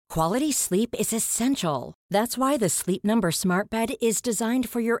Quality sleep is essential. That's why the Sleep Number Smart Bed is designed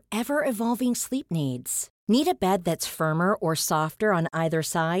for your ever-evolving sleep needs. Need a bed that's firmer or softer on either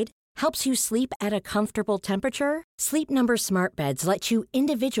side? Helps you sleep at a comfortable temperature? Sleep Number Smart Beds let you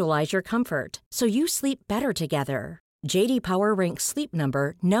individualize your comfort, so you sleep better together. J.D. Power ranks Sleep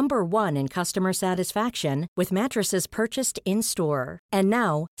Number number 1 in customer satisfaction with mattresses purchased in-store. And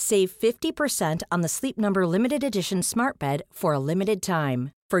now, save 50% on the Sleep Number Limited Edition Smart Bed for a limited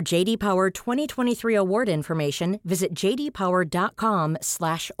time. For J.D. Power 2023 award information, visit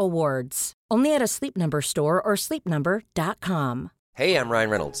jdpower.com/awards. Only at a Sleep Number store or sleepnumber.com. Hey, I'm Ryan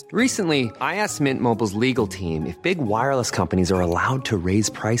Reynolds. Recently, I asked Mint Mobile's legal team if big wireless companies are allowed to raise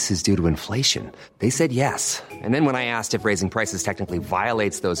prices due to inflation. They said yes. And then when I asked if raising prices technically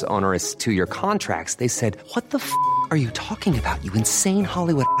violates those onerous 2-year contracts, they said, "What the f*** are you talking about, you insane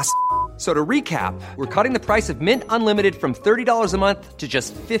Hollywood ass?" So to recap, we're cutting the price of Mint Unlimited from $30 a month to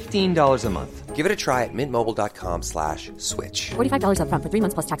just $15 a month. Give it a try at mintmobile.com/switch. $45 up front for 3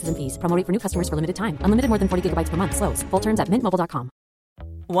 months plus taxes and fees. Promo rate for new customers for limited time. Unlimited more than 40 gigabytes per month. Slows full terms at mintmobile.com.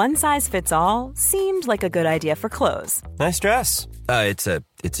 One size fits all seemed like a good idea for clothes. Nice dress. It's a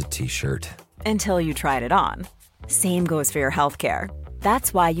t-shirt. Until you tried it on. Same goes for your healthcare.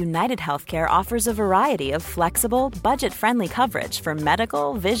 That's why United Healthcare offers a variety of flexible, budget-friendly coverage for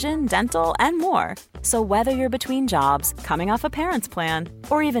medical, vision, dental, and more. So whether you're between jobs, coming off a parent's plan,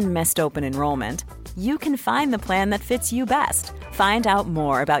 or even missed open enrollment, you can find the plan that fits you best. Find out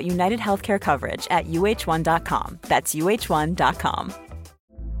more about United Healthcare coverage at uh1.com. That's uh1.com.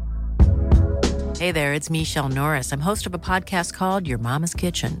 Hey there, it's Michelle Norris. I'm host of a podcast called Your Mama's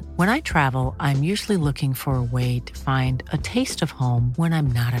Kitchen. When I travel, I'm usually looking for a way to find a taste of home when I'm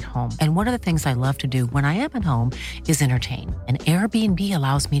not at home. And one of the things I love to do when I am at home is entertain. And Airbnb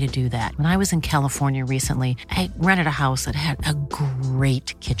allows me to do that. When I was in California recently, I rented a house that had a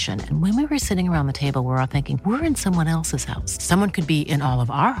great kitchen. And when we were sitting around the table, we're all thinking, we're in someone else's house. Someone could be in all of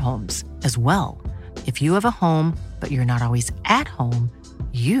our homes as well. If you have a home, but you're not always at home,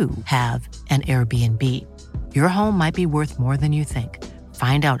 you have an Airbnb. Your home might be worth more than you think.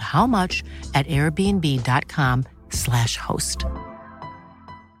 Find out how much at airbnb.com/host.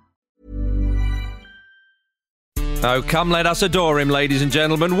 Oh, come let us adore him, ladies and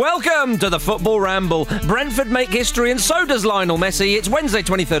gentlemen. Welcome to the Football Ramble. Brentford make history and so does Lionel Messi. It's Wednesday,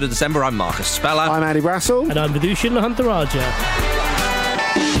 23rd of December. I'm Marcus Speller. I'm Andy Brassel. And I'm Vidushan Hantaraja.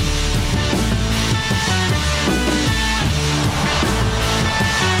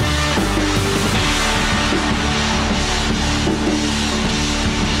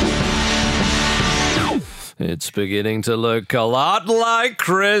 It's beginning to look a lot like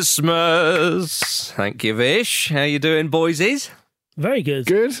Christmas. Thank you, Vish. How you doing, boysies? Very good.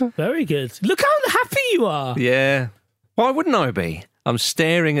 Good? Very good. Look how happy you are. Yeah. Why wouldn't I be? I'm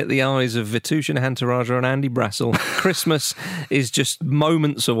staring at the eyes of Vitushan Hantaraja and Andy Brassel. Christmas is just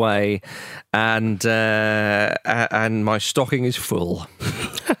moments away, and my stocking is full.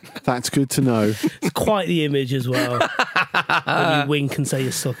 That's good to know. It's quite the image as well. When you wink and say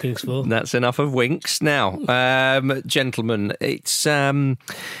your stocking's full. That's enough of winks. Now, gentlemen, it's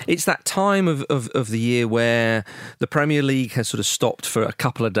that time of the year where the Premier League has sort of stopped for a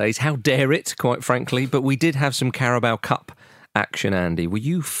couple of days. How dare it, quite frankly. But we did have some Carabao Cup action, Andy. Were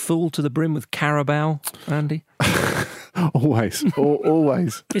you full to the brim with Carabao, Andy? Always.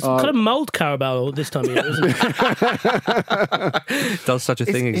 Always. It's kind of mulled Carabao this time of year, isn't it? Does such a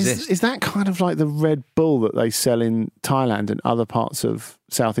thing exist? Is that kind of like the Red Bull that they sell in Thailand and other parts of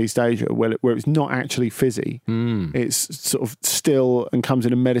Southeast Asia, where it's not actually fizzy? It's sort of still and comes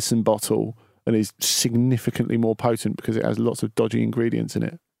in a medicine bottle and is significantly more potent because it has lots of dodgy ingredients in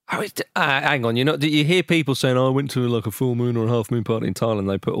it. Oh, hang on, do you hear people saying, I went to like a full moon or a half moon party in Thailand,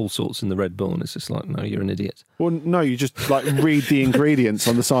 they put all sorts in the Red Bull, and it's just like, no, you're an idiot. Well, no, you just like read the ingredients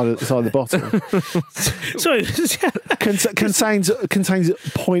on the side of the bottle. Sorry. Contains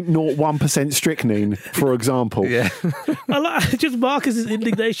 0.01% strychnine, for example. Yeah. I like just Marcus's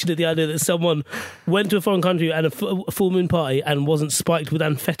indignation at the idea that someone went to a foreign country and a full moon party and wasn't spiked with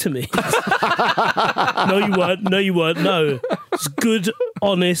amphetamine. No, you weren't. No. It's good,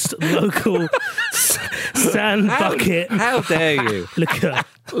 honest, local sand bucket. How dare you?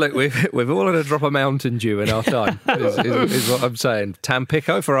 Look, we've all had a drop of Mountain Dew in our time, is what I'm saying.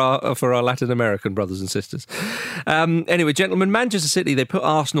 Tampico for our Latin American brothers and sisters. Anyway, gentlemen, Manchester City, they put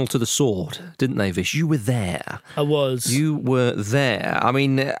Arsenal to the sword, didn't they, Vish? You were there. I was. You were there. I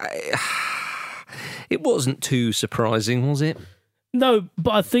mean, it wasn't too surprising, was it? No,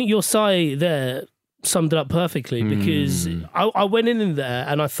 but I think your sigh there summed it up perfectly, because I went in there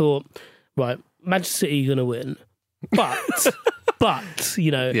and I thought, right, Manchester City are going to win. But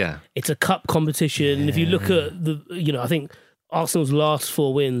Yeah. it's a cup competition. If you look at I think Arsenal's last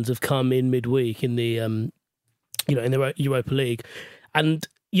 4 wins have come in midweek in the in the Europa League, and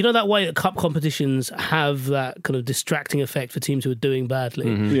that way that cup competitions have that kind of distracting effect for teams who are doing badly,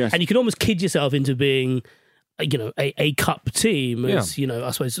 Yes. and you can almost kid yourself into being a cup team. As,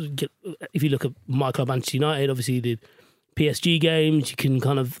 I suppose if you look at my club, Manchester United, obviously the PSG games, you can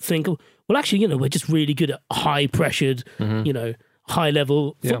kind of think, well, actually, we're just really good at high pressured,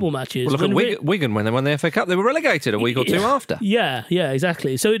 high-level football matches. Well, look at Wigan when they won the FA Cup. They were relegated a week or two after. Yeah,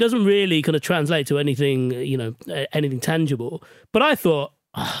 exactly. So it doesn't really kind of translate to anything, anything tangible. But I thought,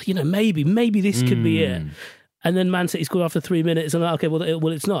 maybe this could be it. And then Man City scored after 3 minutes, and okay, well,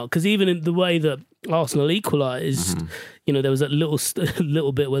 it's not, because even in the way that Arsenal equalised, there was that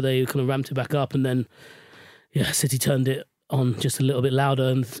little bit where they kind of ramped it back up, and then City turned it on just a little bit louder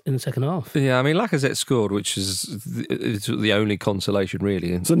in the second half. Yeah, I mean, Lacazette scored, which is the only consolation,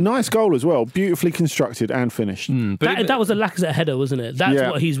 really. It's a nice goal as well, beautifully constructed and finished. That was a Lacazette header, wasn't it? That's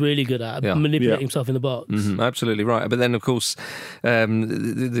what he's really good at, manipulating himself in the box. Absolutely right. But then, of course,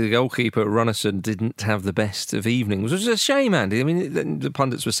 the goalkeeper, Runnison, didn't have the best of evenings, which is a shame, Andy. I mean, the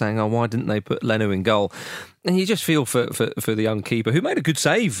pundits were saying, why didn't they put Leno in goal? And you just feel for the young keeper, who made a good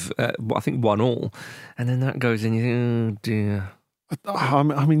save, I think 1-1, and then that goes in, you think, oh dear.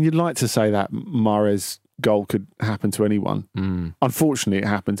 I mean, you'd like to say that Mahrez goal could happen to anyone. Unfortunately, it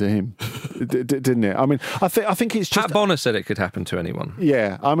happened to him, didn't it? I mean, I think it's just... Pat Bonner said it could happen to anyone.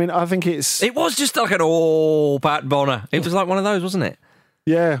 Yeah, I mean, I think it's... It was just like Pat Bonner. It was like one of those, wasn't it?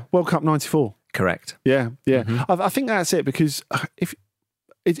 Yeah, World Cup 94. Correct. Yeah. I think that's it, because if...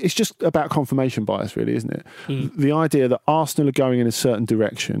 It's just about confirmation bias, really, isn't it? The idea that Arsenal are going in a certain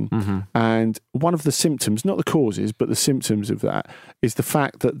direction, and one of the symptoms, not the causes, but the symptoms of that, is the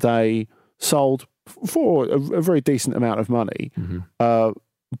fact that they sold for a very decent amount of money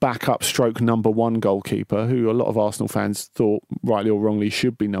backup stroke number one goalkeeper, who a lot of Arsenal fans thought, rightly or wrongly,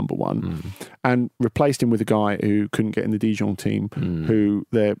 should be number one, and replaced him with a guy who couldn't get in the Dijon team, who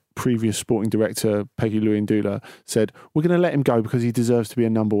their previous sporting director, Peggy Luyindula, said, we're going to let him go because he deserves to be a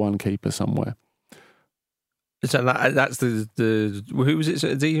number one keeper somewhere. So that's the who was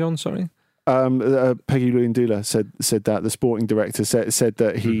it? Dijon, sorry? Peggy Luyindula said that the sporting director said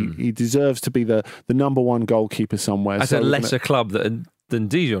that he deserves to be the number one goalkeeper somewhere. As a lesser club than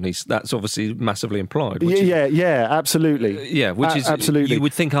Dijon, that's obviously massively implied. Yeah, absolutely. Yeah, which is absolutely. You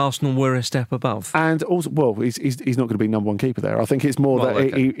would think Arsenal were a step above, and also, well, he's not going to be number one keeper there. I think it's more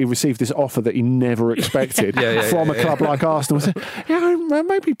that he received this offer that he never expected from a club like Arsenal. So,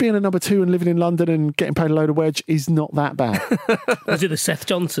 maybe being a number two and living in London and getting paid a load of wedge is not that bad. Was it the Seth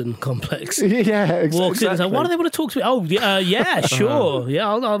Johnson complex? Yeah, exactly. Walks in and says, "Why do they want to talk to me?" Oh, yeah, sure, yeah,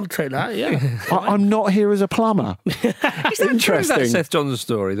 I'll take that. Yeah, I'm not here as a plumber. Is that interesting? That Seth Johnson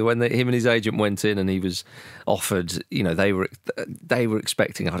story, the when him and his agent went in and he was offered, they were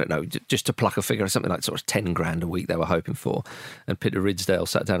expecting, I don't know, just to pluck a figure or something like sort of 10 grand a week they were hoping for, and Peter Ridsdale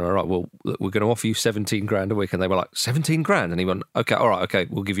sat down and went, right, well, look, we're going to offer you 17 grand a week, and they were like, 17 grand? And he went, okay, all right, okay,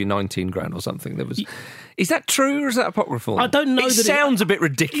 we'll give you 19 grand or something. Is that true or is that apocryphal? I don't know. It sounds a bit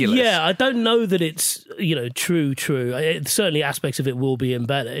ridiculous. Yeah, I don't know that it's true. Certainly aspects of it will be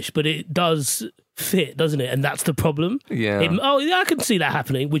embellished, but it does fit, doesn't it? And that's the problem. Yeah. I can see that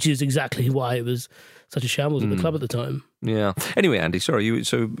happening, which is exactly why it was such a shambles at the club at the time. Yeah. Anyway, Andy, sorry.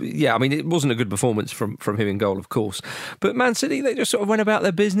 I mean, it wasn't a good performance from him in goal, of course. But Man City, they just sort of went about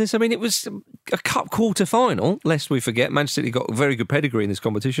their business. I mean, it was a cup quarter-final, lest we forget. Manchester City got a very good pedigree in this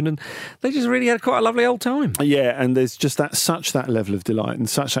competition, and they just really had quite a lovely old time. Yeah, and there's just such that level of delight and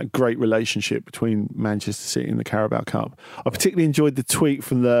such that great relationship between Manchester City and the Carabao Cup. I particularly enjoyed the tweet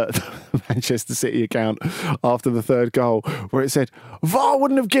from the Manchester City account after the third goal, where it said, VAR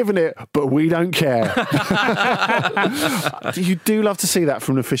wouldn't have given it, but we don't care. You do love to see that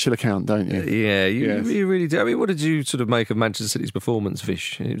from an official account, don't you? Yeah, you really do. I mean, what did you sort of make of Manchester City's performance,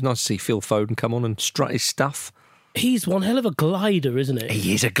 Vish? It was nice to see Phil Foden come on and strut his stuff. He's one hell of a glider, isn't he?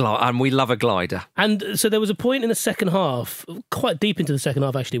 He is a glider, and we love a glider. And so there was a point in the second half, quite deep into the second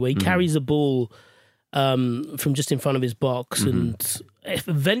half actually, where he carries the ball from just in front of his box and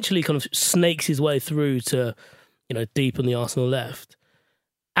eventually kind of snakes his way through to, deep on the Arsenal left.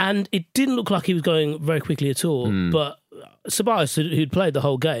 And it didn't look like he was going very quickly at all. But Ceballos, who'd played the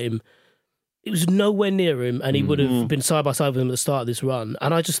whole game, it was nowhere near him, and he would have been side by side with him at the start of this run.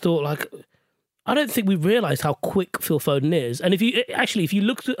 And I just thought, I don't think we realised how quick Phil Foden is. And if you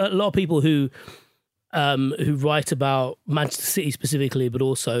look at a lot of people who write about Manchester City specifically, but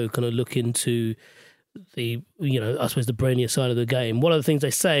also kind of look into the, I suppose the brainier side of the game, one of the things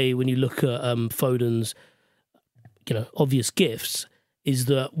they say when you look at Foden's obvious gifts is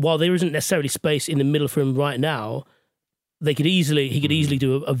that while there isn't necessarily space in the middle for him right now, he could easily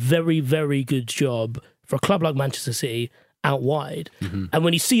do a very, very good job for a club like Manchester City out wide. Mm-hmm. And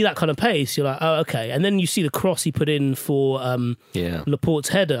when you see that kind of pace, you're like, oh, okay. And then you see the cross he put in for Laporte's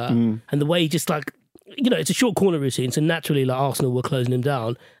header, and the way he just it's a short corner routine, so naturally Arsenal were closing him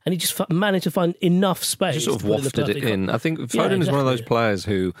down, and he just managed to find enough space. Just sort of wafted it in. I think Foden is one of those players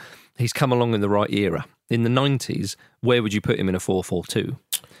who he's come along in the right era. In the 90s, where would you put him in a 4-4-2?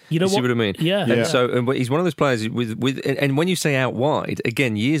 You see what I mean? Yeah. And so he's one of those players and when you say out wide,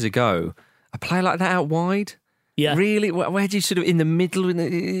 again, years ago, a player like that out wide, really, where do you sort of in the middle,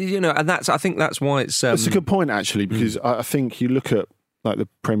 and I think that's why it's. That's a good point actually, because I think you look at like the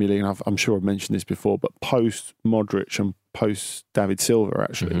Premier League, and I'm sure I've mentioned this before, but post Modric and post David Silva,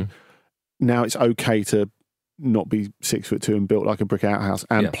 actually, now it's okay to not be 6'2" and built like a brick outhouse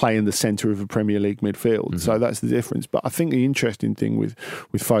and play in the centre of a Premier League midfield. So that's the difference. But I think the interesting thing with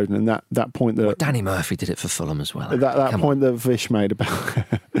Foden and that point that Danny Murphy did it for Fulham as well. That point that Vish made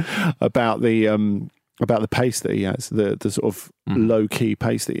about the pace that he has, the sort of low key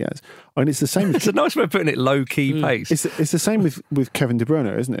pace that he has. I mean, it's the same. It's a nice way of putting it, low key pace. It's the same with Kevin De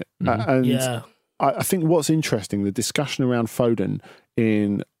Bruyne, isn't it? And I think what's interesting, the discussion around Foden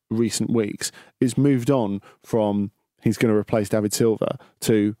in recent weeks is moved on from he's going to replace David Silva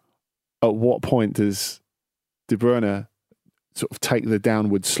to at what point does De Bruyne sort of take the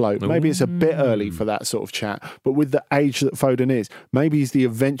downward slope. Maybe it's a bit early for that sort of chat, but with the age that Foden is, maybe he's the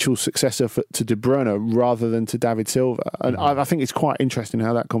eventual successor to De Bruyne rather than to David Silva. And I think it's quite interesting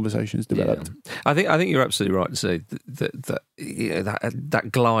how that conversation has developed. Yeah. I think you're absolutely right to say that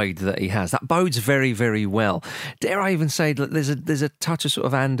glide that he has, that bodes very, very well. Dare I even say that there's a touch of sort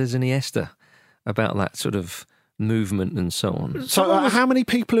of Anders and Iniesta about that sort of movement and so on. So how many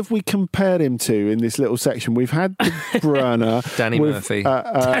people have we compared him to in this little section? We've had De Bruyne, Danny Murphy,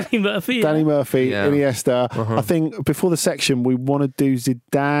 Iniesta. I think before the section we want to do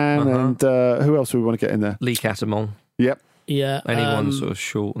Zidane and who else do we want to get in there? Lee Catamol. Yep. Yeah. Anyone sort of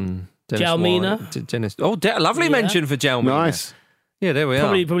short and Jalmina. Dennis. Oh, lovely mention for Jalmina. Nice. Yeah, there we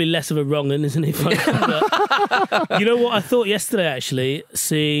are. Probably less of a wrong one, isn't he? You know what I thought yesterday, actually,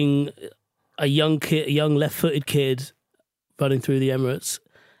 seeing a young left-footed kid running through the Emirates,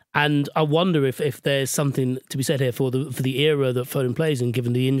 and I wonder if there's something to be said here for the era that Foden plays in,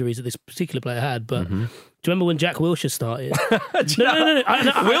 given the injuries that this particular player had. But do you remember when Jack Wilshere started? No.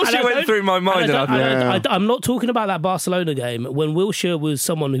 Wilshere went through my mind. I'm not talking about that Barcelona game when Wilshere was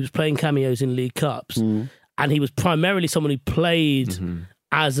someone who was playing cameos in League Cups, and he was primarily someone who played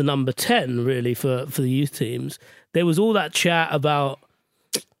as a number 10, really, for the youth teams. There was all that chat about,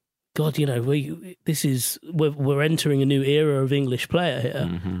 God, we're entering a new era of English player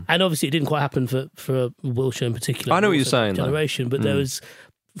here, and obviously it didn't quite happen for Wilshere in particular. I know what you're saying, generation, but there was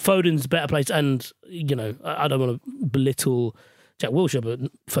Foden's better place, and I don't want to belittle Jack Wilshere, but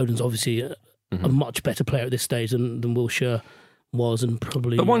Foden's obviously a much better player at this stage than Wilshere was, and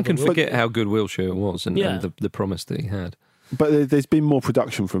probably. But one can forget how good Wilshere was and the promise that he had. But there's been more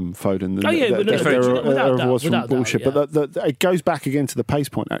production from Foden than there was from Wilshere. But it goes back again to the pace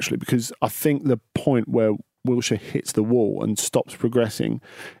point, actually, because I think the point where Wilshere hits the wall and stops progressing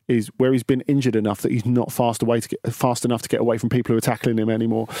is where he's been injured enough that he's not fast enough to get away from people who are tackling him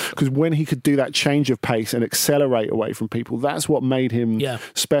anymore. Because when he could do that change of pace and accelerate away from people, that's what made him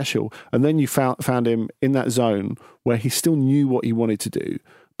special. And then you found him in that zone where he still knew what he wanted to do,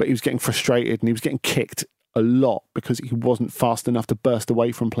 but he was getting frustrated and he was getting kicked a lot because he wasn't fast enough to burst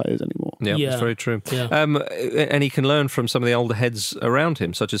away from players anymore. Yeah, that's very true. Yeah. And he can learn from some of the older heads around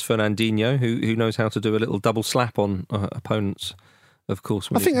him, such as Fernandinho, who knows how to do a little double slap on opponents, of course.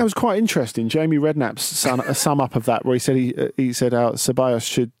 I think that was quite interesting. Jamie Redknapp's sum up of that, where he said Ceballos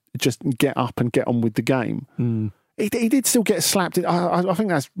should just get up and get on with the game. He did still get slapped. I think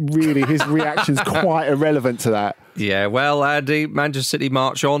that's really, his reaction's quite irrelevant to that. Yeah, well, Andy, Manchester City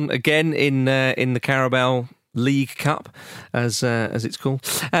march on again in the Carabao League Cup, as it's called.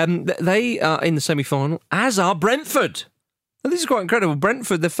 They are in the semi-final, as are Brentford. Now, this is quite incredible.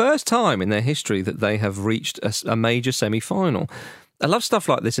 Brentford, the first time in their history that they have reached a major semi-final. I love stuff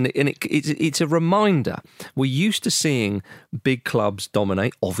like this, and it's a reminder. We're used to seeing big clubs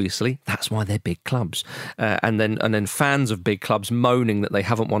dominate. Obviously, that's why they're big clubs, and then fans of big clubs moaning that they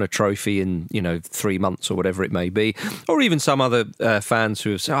haven't won a trophy in 3 months or whatever it may be, or even some other fans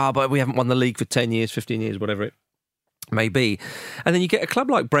who have said, but we haven't won the league for 10 years, 15 years, whatever it may be. And then you get a club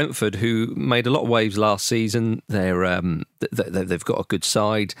like Brentford, who made a lot of waves last season. They've got a good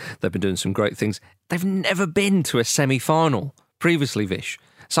side. They've been doing some great things. They've never been to a semi-final previously, Vish.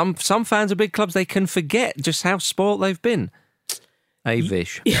 Some fans of big clubs, they can forget just how spoilt they've been.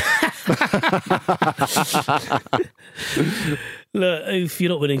 Vish. Look, if you're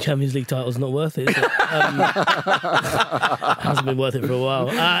not winning Champions League titles, not worth it. Is it? Hasn't been worth it for a while.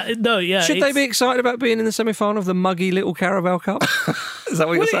 Should they be excited about being in the semi-final of the muggy little Carabao Cup? Is that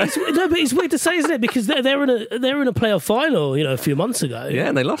what you're saying? No, but it's weird to say, isn't it? Because they're in a playoff final, a few months ago. Yeah,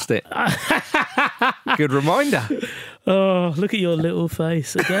 and they lost it. Good reminder. Oh, look at your little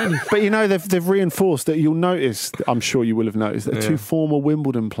face again. But they've reinforced that. You'll notice, I'm sure you will have noticed, that two former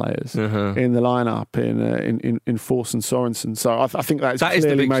Wimbledon players in the lineup in Forss and Sorensen. So I think that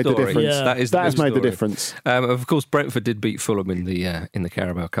clearly made the difference. Yeah. That has made the difference. Of course, Brentford did beat Fulham in the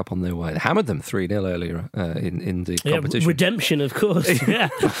Carabao Cup on their way. They hammered them 3-0 earlier in the competition. Redemption, of course. Yeah.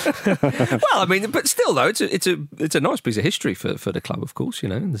 Well, I mean, but still, though, it's a nice piece of history for the club, of course.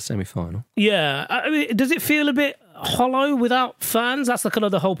 In the semi-final. Yeah. I mean, does it feel a bit hollow without fans? That's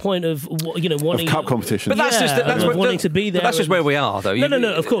the whole point of wanting of cup competition. But that's wanting to be there. But that's just where we are, though.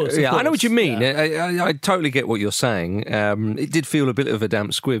 No, of course. Yeah, I know what you mean. Yeah. I totally get what you're saying. It did feel a bit of a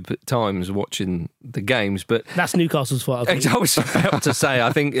damp squib at times watching the games, but that's Newcastle's fault. I was about to say.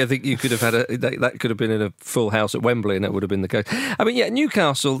 I think you could have had that could have been in a full house at Wembley, and that would have been the case. I mean, yeah,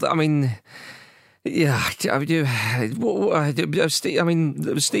 Newcastle. I mean. Yeah,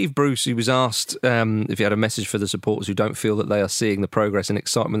 Steve Bruce, he was asked if he had a message for the supporters who don't feel that they are seeing the progress and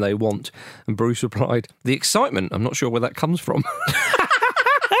excitement they want. And Bruce replied, "The excitement, I'm not sure where that comes from."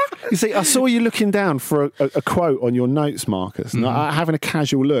 You see, I saw you looking down for a quote on your notes, Marcus, and having a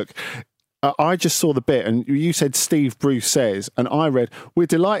casual look. I just saw the bit, and you said Steve Bruce says, and I read, "We're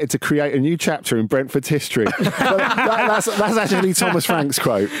delighted to create a new chapter in Brentford's history." that's actually Thomas Frank's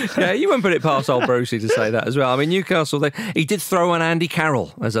quote. Yeah, you wouldn't put it past old Brucey to say that as well. I mean, Newcastle, he did throw on Andy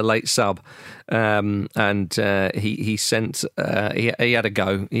Carroll as a late sub, and he sent he had a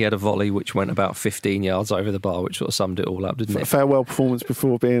go. He had a volley which went about 15 yards over the bar, which sort of summed it all up, didn't it? Farewell performance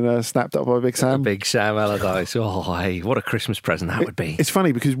before being snapped up by Big Sam. Big Sam Allardyce. Oh, hey, what a Christmas present that would be. It's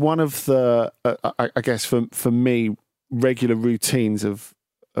funny because one of the I guess for me, regular routines of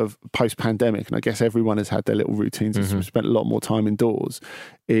post-pandemic, and I guess everyone has had their little routines and spent a lot more time indoors,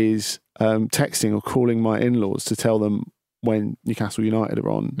 is texting or calling my in-laws to tell them when Newcastle United are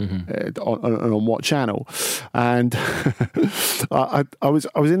on what channel. And I was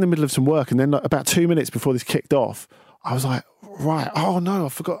in the middle of some work, and then about 2 minutes before this kicked off, I was like, right, oh no,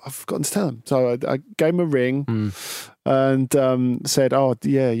 I've forgotten to tell them. So I gave them a ring and said, oh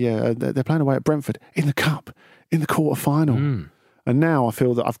yeah, they're playing away at Brentford in the cup, in the quarter-final. And now I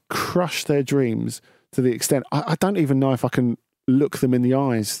feel that I've crushed their dreams to the extent I don't even know if I can look them in the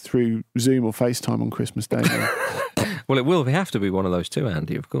eyes through Zoom or FaceTime on Christmas Day. Well, it will have to be one of those two,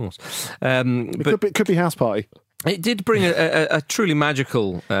 Andy, of course. It could be house party. It did bring a truly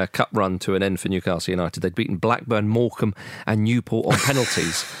magical cup run to an end for Newcastle United. They'd beaten Blackburn, Morecambe and Newport on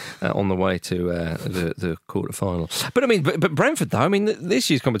penalties on the way to the quarter-final. But I mean, but Brentford, though, I mean, this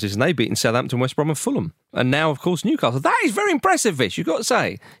year's competition, they've beaten Southampton, West Brom and Fulham. And now, of course, Newcastle. That is very impressive, Vish, you've got to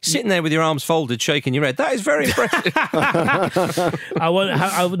say. Sitting there with your arms folded, shaking your head. That is very impressive. I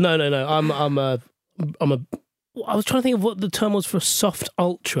was trying to think of what the term was for a soft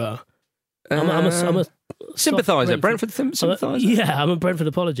ultra. I'm a sympathiser, Brentford sympathiser. Yeah, I'm a Brentford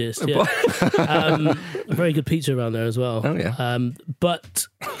apologist. Yeah. Very good pizza around there as well. Oh yeah. But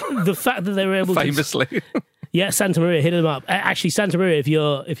the fact that they were able famously. Yeah, Santa Maria, hit them up. Actually, Santa Maria, if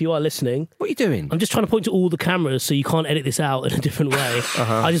you are listening, what are you doing? I'm just trying to point to all the cameras so you can't edit this out in a different way.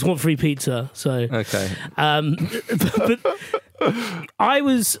 I just want free pizza. So okay. But I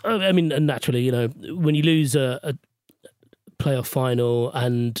was. I mean, naturally, when you lose a playoff final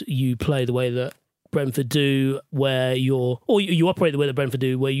and you play the way that Brentford do, where you operate the way that Brentford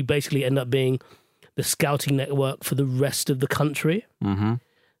do, where you basically end up being the scouting network for the rest of the country. Mm-hmm.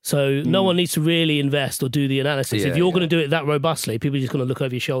 So no one needs to really invest or do the analysis. If you're going to do it that robustly, people are just going to look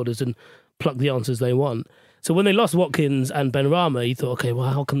over your shoulders and pluck the answers they want. So when they lost Watkins and Benrahma, you thought, okay, well,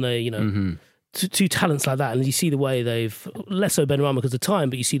 how can they, two talents like that, and you see the way they've, less so Benrahma because of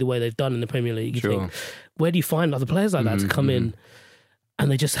time, but you see the way they've done in the Premier League. You think, where do you find other players like that to come in? And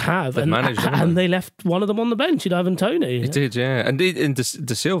they just have. And they left one of them on the bench, Ivan Toney. It did, yeah. And De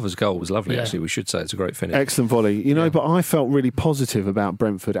Silva's goal was lovely, actually. We should say it's a great finish. Excellent volley. But I felt really positive about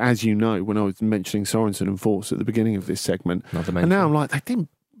Brentford, as you know, when I was mentioning Sorensen and Forss at the beginning of this segment. And now I'm like, they didn't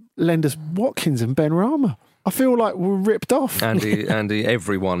lend us Watkins and Benrahma. I feel like we're ripped off. Andy,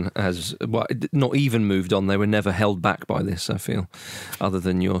 everyone has not even moved on. They were never held back by this, I feel, other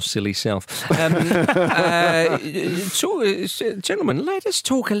than your silly self. Gentlemen, let us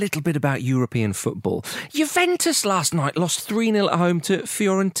talk a little bit about European football. Juventus last night lost 3-0 at home to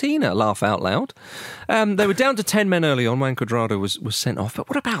Fiorentina, laugh out loud. They were down to 10 men early on when Cuadrado was sent off. But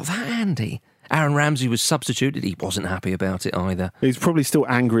what about that, Andy? Aaron Ramsey was substituted. He wasn't happy about it either. He's probably still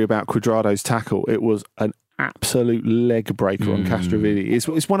angry about Cuadrado's tackle. It was an absolute leg breaker on Castrovilli.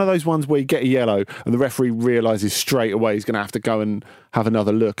 It's one of those ones where you get a yellow and the referee realises straight away he's going to have to go and have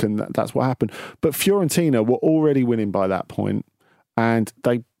another look, and that's what happened. But Fiorentina were already winning by that point, and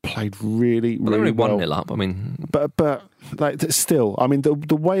they played really, well. Really they're only well. 1-0 up. I mean, but like, still, I mean, the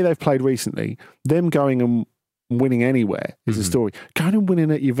way they've played recently, them going and winning anywhere is a story. Going and winning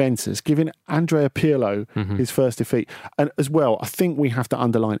at Juventus, giving Andrea Pirlo his first defeat. And as well, I think we have to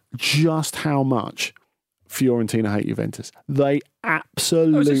underline just how much Fiorentina hate Juventus. They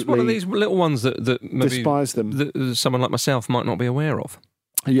absolutely is this one of these little ones that maybe despise them. That someone like myself might not be aware of?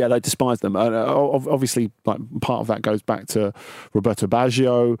 Yeah, they despise them. Obviously, like, part of that goes back to Roberto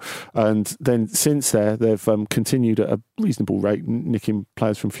Baggio, and then since they've continued at a reasonable rate, nicking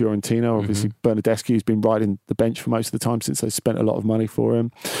players from Fiorentina. Obviously, Bernardeschi's been riding the bench for most of the time since they spent a lot of money for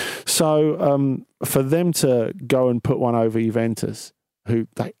him. So for them to go and put one over Juventus, who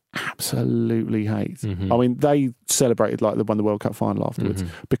they absolutely hate. I mean, they celebrated like they won the World Cup final afterwards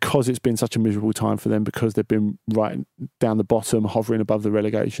because it's been such a miserable time for them, because they've been right down the bottom, hovering above the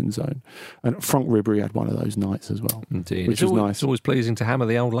relegation zone. And Franck Ribéry had one of those nights as well. Indeed. Which was nice. It's always pleasing to hammer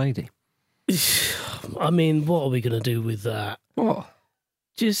the old lady. I mean, what are we going to do with that? What?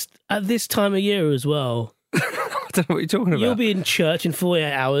 Just at this time of year as well. I don't know what you're talking about. You'll be in church in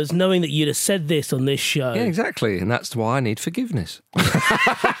 48 hours knowing that you'd have said this on this show. Yeah, exactly. And that's why I need forgiveness.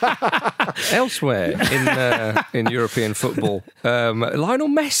 Elsewhere in European football, Lionel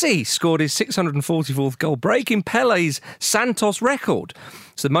Messi scored his 644th goal, breaking Pele's Santos record.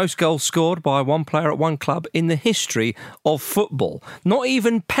 It's the most goals scored by one player at one club in the history of football. Not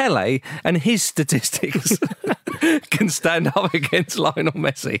even Pele and his statistics can stand up against Lionel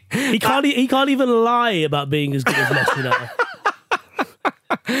Messi. He can't even lie about being as good as Messi now.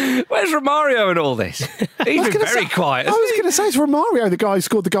 Where's Romario in all this? He's been very quiet. I was going to say, it's Romario, the guy who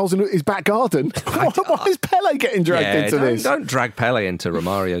scored the goals in his back garden. Why is Pele getting dragged into this? Don't drag Pele into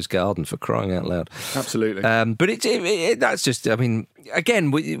Romario's garden, for crying out loud. Absolutely. But that's just, I mean,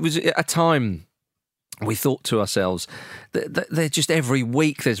 again, it was a time we thought to ourselves that they're just every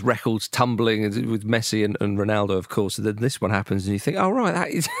week there's records tumbling with Messi and Ronaldo, of course. And then this one happens and you think, oh, right, that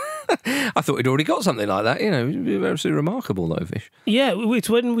is... I thought he'd already got something like that. You know, absolutely remarkable, though, Vish. Yeah, it's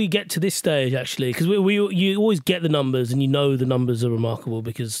when we get to this stage, actually, because you always get the numbers and you know the numbers are remarkable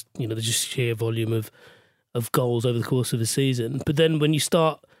because, you know, there's just sheer volume of goals over the course of a season. But then when you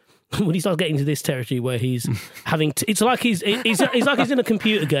start getting to this territory where he's having it's like he's like he's in a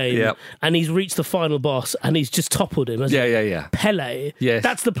computer game and he's reached the final boss and he's just toppled him. Yeah. Pele. Yes.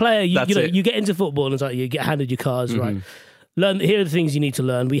 That's the player. You get into football and it's like you get handed your cards, right? Here are the things you need to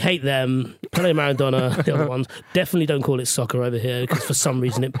learn. We hate them. Pele, Maradona, the other ones. Definitely don't call it soccer over here because for some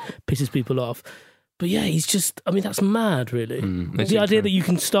reason it pisses people off. But yeah, he's just, I mean, that's mad, really. The idea that you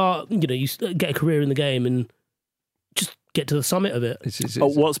can start, you get a career in the game and just get to the summit of it.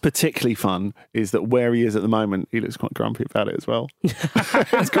 What's particularly fun is that where he is at the moment, he looks quite grumpy about it as well.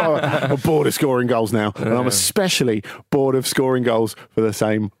 He's got a bored of scoring goals now, and I'm especially bored of scoring goals for the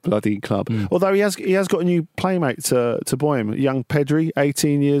same bloody club. Although he has got a new playmate to buoy him, young Pedri,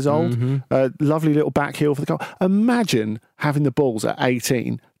 18 years old, lovely little back heel for the goal. Imagine having the balls at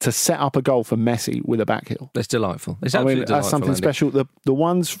 18 to set up a goal for Messi with a back heel. It's delightful. It's absolutely delightful. That's something special. The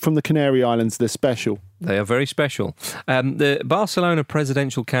ones from the Canary Islands, they're special. They are very special. The Barcelona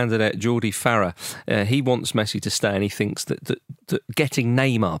presidential candidate, Jordi Farah, he wants Messi to stay, and he thinks that getting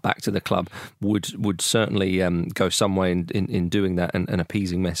Neymar back to the club would certainly go some way in doing that and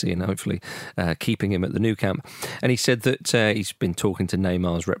appeasing Messi and hopefully keeping him at the Nou Camp. And he said that he's been talking to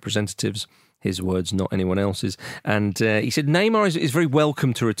Neymar's representatives, his words, not anyone else's. And he said Neymar is very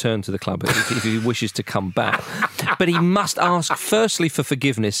welcome to return to the club if he wishes to come back. But he must ask firstly for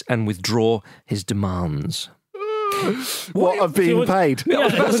forgiveness and withdraw his demands. What of being paid? Yeah,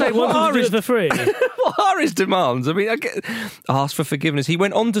 what are his for free? What are his demands? I mean, ask for forgiveness. He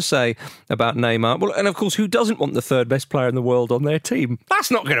went on to say about Neymar, well, and of course, who doesn't want the third best player in the world on their team?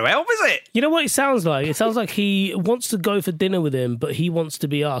 That's not going to help, is it? You know what it sounds like? It sounds like he wants to go for dinner with him, but he wants to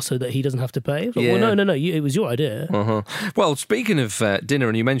be asked so that he doesn't have to pay. Well, no, it was your idea. Well, speaking of dinner,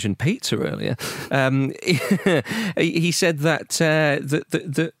 and you mentioned pizza earlier, he said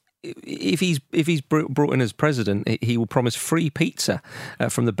that if he's brought in as president, he will promise free pizza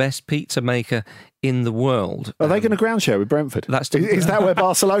from the best pizza maker in the world. Are they going to ground share with Brentford? Is that where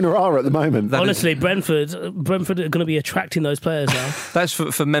Barcelona are at the moment? Honestly, Brentford are going to be attracting those players now. That's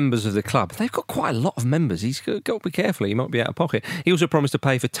for members of the club. They've got quite a lot of members. He's got to be careful. He might be out of pocket. He also promised to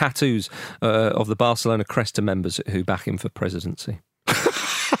pay for tattoos of the Barcelona crest to members who back him for presidency.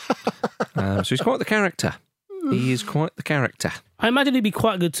 So he's quite the character. He is quite the character. I imagine he'd be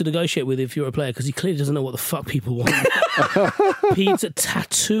quite good to negotiate with if you're a player, because he clearly doesn't know what the fuck people want. Pizza,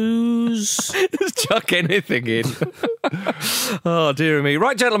 tattoos. Just chuck anything in. Oh, dear me.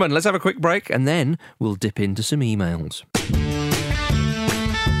 Right, gentlemen, let's have a quick break and then we'll dip into some emails.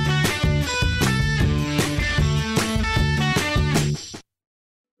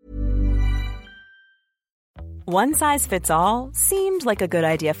 One size fits all seemed like a good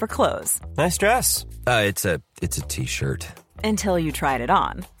idea for clothes. Nice dress. It's a t-shirt. Until you tried it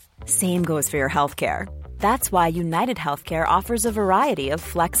on. Same goes for your healthcare. That's why United Healthcare offers a variety of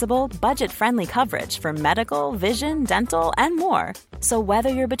flexible, budget-friendly coverage for medical, vision, dental, and more. So whether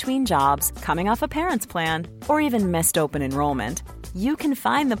you're between jobs, coming off a parent's plan, or even missed open enrollment, you can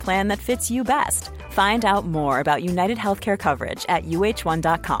find the plan that fits you best. Find out more about United Healthcare coverage at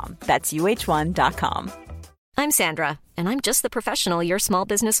uh1.com. That's uh1.com. I'm Sandra, and I'm just the professional your small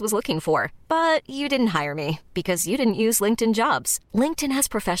business was looking for. But you didn't hire me because you didn't use LinkedIn Jobs. LinkedIn has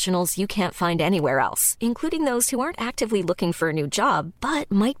professionals you can't find anywhere else, including those who aren't actively looking for a new job,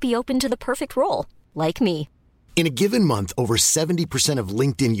 but might be open to the perfect role, like me. In a given month, over 70% of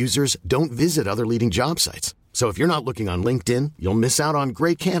LinkedIn users don't visit other leading job sites. So if you're not looking on LinkedIn, you'll miss out on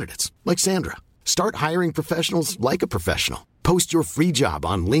great candidates like Sandra. Start hiring professionals like a professional. Post your free job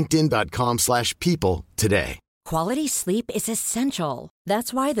on linkedin.com/people today. Quality sleep is essential.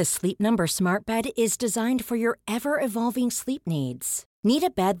 That's why the Sleep Number Smart Bed is designed for your ever-evolving sleep needs. Need a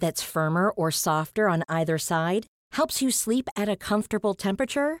bed that's firmer or softer on either side? Helps you sleep at a comfortable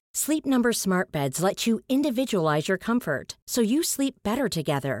temperature? Sleep Number Smart Beds let you individualize your comfort, so you sleep better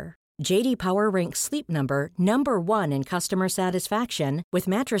together. J.D. Power ranks Sleep Number number 1 in customer satisfaction with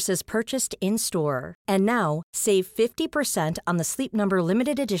mattresses purchased in-store. And now, save 50% on the Sleep Number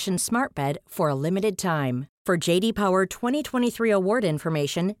Limited Edition Smart Bed for a limited time. For J.D. Power 2023 award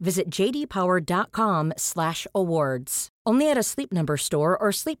information, visit jdpower.com/awards. Only at a Sleep Number store or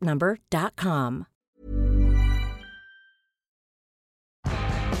sleepnumber.com.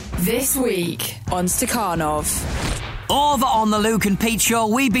 This week on Stakhanov. Over on the Luke and Pete Show,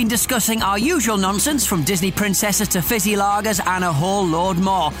 we've been discussing our usual nonsense, from Disney princesses to fizzy lagers and a whole load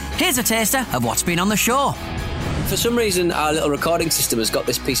more. Here's a taster of what's been on the show. For some reason, our little recording system has got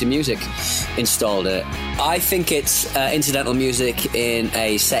this piece of music installed in it. I think it's incidental music in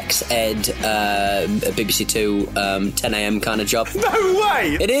a sex ed BBC Two 10 a.m. kind of job. No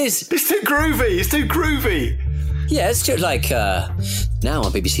way! It is! It's too groovy! It's too groovy! Yeah, it's just like, now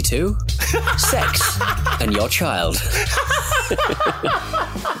on BBC Two, sex and your child.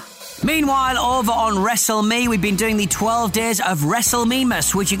 Meanwhile, over on Wrestle Me, we've been doing the 12 days of Wrestle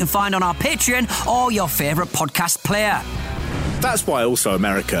Memas, which you can find on our Patreon or your favourite podcast player. That's why also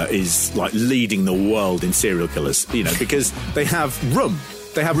America is like leading the world in serial killers, you know, because they have room.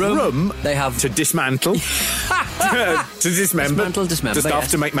 They have room. They have to dismantle, to dismember, dismember, to stuff,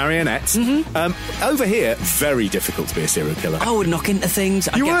 to make marionettes. Mm-hmm. Over here, very difficult to be a serial killer. I would knock into things.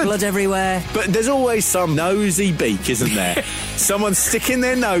 I'd get blood everywhere. But there's always some nosy beak, isn't there? Someone sticking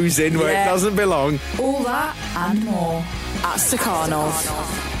their nose in where it doesn't belong. All that and more at Stakhanov.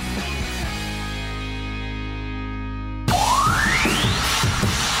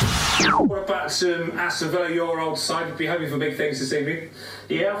 What about Aston Villa, your old side? Would be hoping for big things this evening.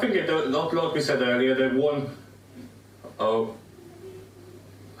 Yeah, I think like we said earlier, they've won. Oh,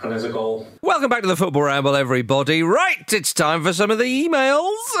 and there's a goal. Welcome back to the Football Ramble, everybody. Right, it's time for some of the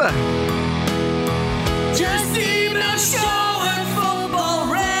emails. Just email show at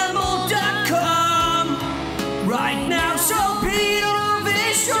footballramble.com right now, so Peter or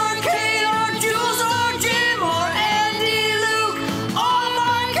Vish or Kate or Jules or Jim or Andy, Luke or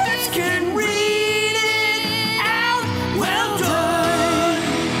Marcus can read it out. Well done.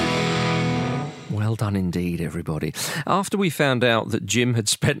 Well done indeed, everybody. After we found out that Jim had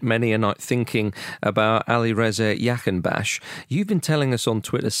spent many a night thinking about Alireza Yakinbash, you've been telling us on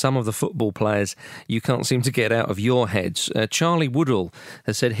Twitter some of the football players you can't seem to get out of your heads. Charlie Woodall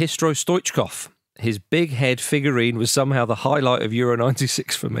has said Hristo Stoichkov. His big head figurine was somehow the highlight of Euro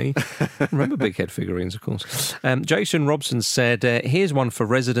 96 for me. Remember big head figurines, of course. Jason Robson said, here's one for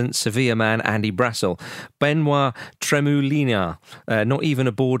resident Sevilla man Andy Brassel. Benoit Tremolina. Not even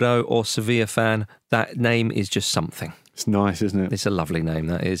a Bordeaux or Sevilla fan. That name is just something. It's nice, isn't it? It's a lovely name,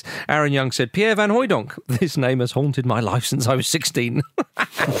 that is. Aaron Young said, Pierre Van Hooijdonk. This name has haunted my life since I was 16.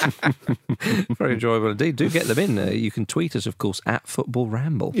 Very enjoyable indeed. Do get them in. You can tweet us, of course, at Football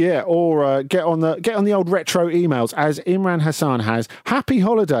Ramble. Yeah, or get on the old retro emails, as Imran Hassan has. Happy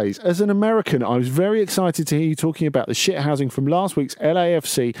holidays. As an American, I was very excited to hear you talking about the shithousing from last week's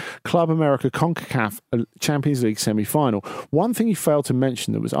LAFC Club America CONCACAF Champions League semi-final. One thing you failed to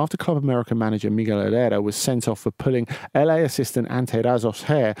mention that was after Club America manager Miguel Herrera was sent off for pulling LA assistant Ante Razos'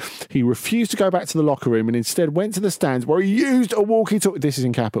 hair, he refused to go back to the locker room and instead went to the stands where he used a walkie-talkie, this is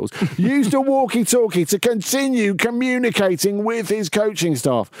in capitals, used a walkie-talkie to continue communicating with his coaching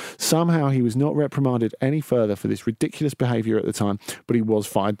staff. Somehow he was not reprimanded any further for this ridiculous behaviour at the time, but he was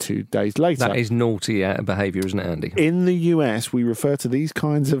fired 2 days later. That is naughty behaviour, isn't it, Andy? In the US, we refer to these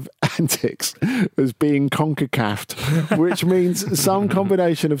kinds of antics as being CONCACAF'd, which means some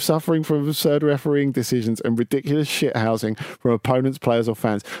combination of suffering from absurd refereeing decisions and ridiculous shithousing from opponents, players or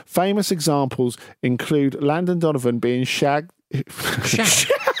fans. Famous examples include Landon Donovan being shagged...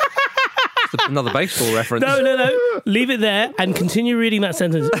 Another baseball reference. No. Leave it there and continue reading that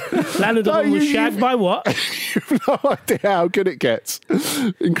sentence. Landon Donovan was shagged by what? You've no idea how good it gets.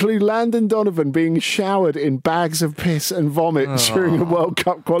 Include Landon Donovan being showered in bags of piss and vomit during a World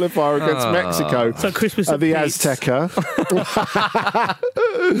Cup qualifier against Mexico. So Christmas at the Peace. Azteca.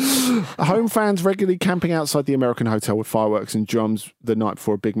 Home fans regularly camping outside the American hotel with fireworks and drums the night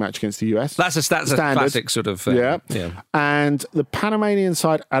before a big match against the US. That's a classic sort of... yeah. And the Panamanian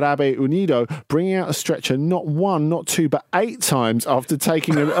side, Arabe Unido, bringing out a stretcher not 1, not 2, but 8 times after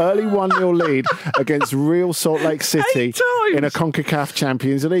taking an early 1-0 lead against Real Salt Lake City in a CONCACAF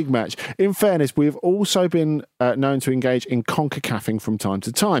Champions League match. In fairness, we have also been known to engage in CONCACAFing from time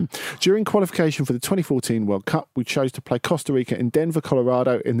to time. During qualification for the 2014 World Cup, we chose to play Costa Rica in Denver,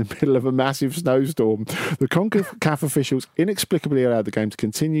 Colorado in the middle of a massive snowstorm. The CONCACAF officials inexplicably allowed the game to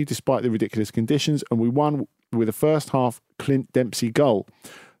continue despite the ridiculous conditions, and we won with a first half Clint Dempsey goal.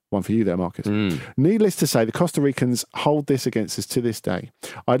 One for you there, Marcus. Needless to say, the Costa Ricans hold this against us to this day.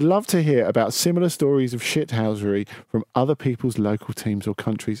 I'd love to hear about similar stories of shithousery from other people's local teams or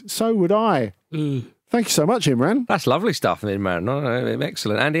countries. So would I. Thank you so much, Imran. That's lovely stuff, Imran. No,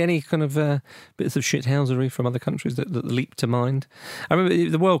 excellent. Andy, any kind of bits of shithousery from other countries that leap to mind? I remember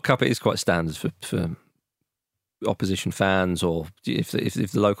the World Cup, it is quite standard for opposition fans, or if the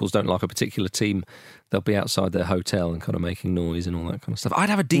locals don't like a particular team, they'll be outside their hotel and kind of making noise and all that kind of stuff. I'd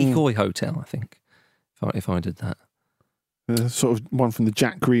have a decoy hotel, I think, if I did that. Sort of one from the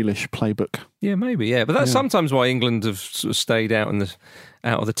Jack Grealish playbook. Yeah, maybe. Yeah, but that's sometimes why England have sort of stayed out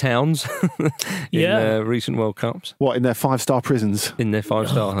of the towns in recent World Cups. What, in their 5-star prisons? In their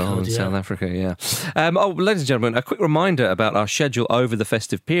 5-star in South Africa, yeah. Ladies and gentlemen, a quick reminder about our schedule over the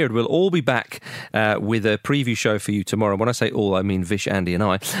festive period. We'll all be back with a preview show for you tomorrow. When I say all, I mean Vish, Andy and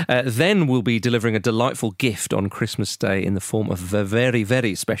I. Then we'll be delivering a delightful gift on Christmas Day in the form of a very,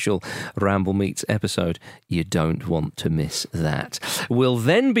 very special Ramble Meets episode. You don't want to miss that. We'll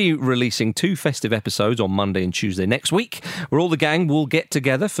then be releasing 2 festive episodes on Monday and Tuesday next week, where all the gang will get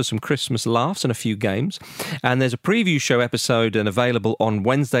together for some Christmas laughs and a few games. And there's a preview show episode and available on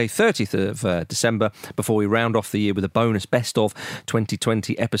Wednesday 30th of December, before we round off the year with a bonus best of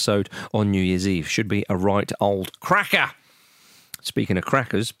 2020 episode on New Year's Eve. Should be a right old cracker. Speaking of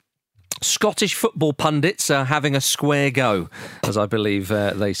crackers, Scottish football pundits are having a square go, as I believe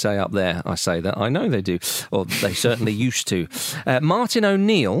they say up there. I say that, I know they do, or they certainly used to. Martin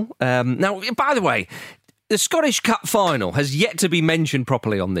O'Neill, now, by the way, the Scottish Cup final has yet to be mentioned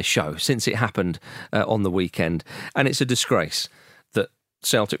properly on this show since it happened on the weekend, and it's a disgrace that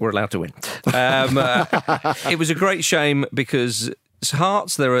Celtic were allowed to win. It was a great shame because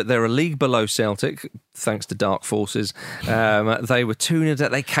Hearts, they're a league below Celtic, thanks to dark forces. They were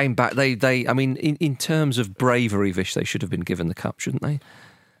 2-0. They came back. I mean, in terms of bravery, Vish, they should have been given the cup, shouldn't they?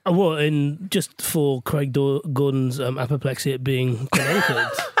 What, just for Craig Gordon's apoplexy at being connected?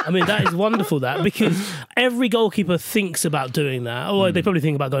 I mean, that is wonderful, that, because every goalkeeper thinks about doing that, or they probably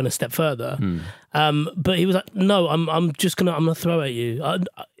think about going a step further. But he was like, "No, I'm gonna throw at you.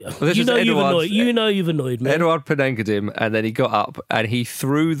 You've annoyed me." Eduard Panenka him, and then he got up and he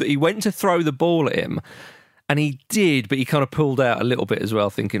he went to throw the ball at him. And he did, but he kind of pulled out a little bit as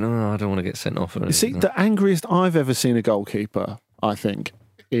well, thinking, "Oh, I don't want to get sent off." You see, the angriest I've ever seen a goalkeeper, I think,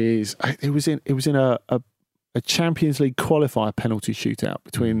 is it was in a Champions League qualifier penalty shootout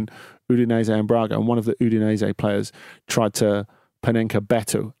between Udinese and Braga, and one of the Udinese players tried to Panenka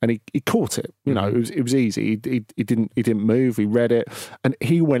Beto, and he caught it. You know, it was easy. He didn't move. He read it, and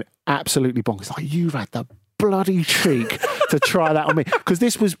he went absolutely bonkers. Like, you've had the bloody cheek to try that on me, because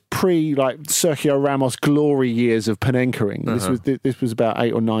this was pre like Sergio Ramos glory years of Panenkaing. This was about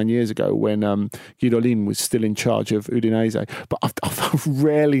 8 or 9 years ago when Guidolin was still in charge of Udinese. But I've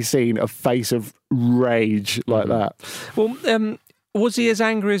rarely seen a face of rage like that. Well, was he as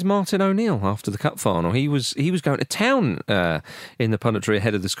angry as Martin O'Neill after the cup final? He was going to town in the punditry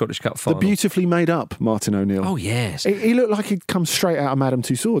ahead of the Scottish Cup final. The beautifully made up Martin O'Neill. Oh yes, he looked like he'd come straight out of Madame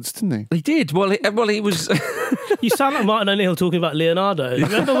Tussauds, didn't he? He did. Well, he was. You sound like Martin O'Neill talking about Leonardo.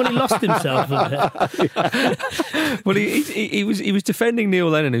 Remember when he lost himself a bit? Well, he was defending Neil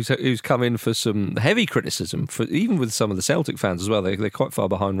Lennon, who's come in for some heavy criticism, even with some of the Celtic fans as well. They're quite far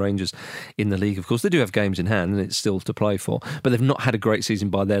behind Rangers in the league. Of course, they do have games in hand, and it's still to play for. But they've not had a great season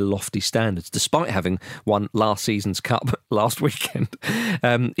by their lofty standards, despite having won last season's cup last weekend.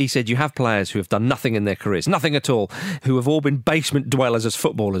 He said, "You have players who have done nothing in their careers, nothing at all, who have all been basement dwellers as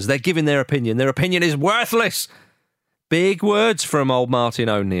footballers. They're giving their opinion. Their opinion is worthless." Big words from old Martin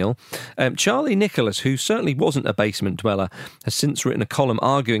O'Neill. Charlie Nicholas, who certainly wasn't a basement dweller, has since written a column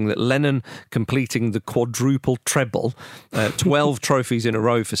arguing that Lennon completing the quadruple treble, 12 trophies in a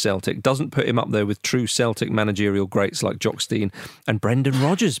row for Celtic, doesn't put him up there with true Celtic managerial greats like Jock Stein and Brendan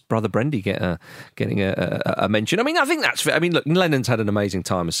Rodgers. Brother Brendy getting a mention. I mean, I think that's fair. I mean, look, Lennon's had an amazing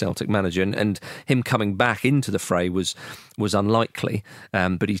time as Celtic manager, and him coming back into the fray was unlikely,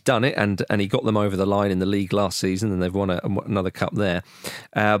 but he's done it, and he got them over the line in the league last season, and they've won another cup there.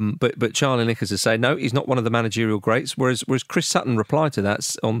 But Charlie Nicholas is saying no, he's not one of the managerial greats. Whereas Chris Sutton replied to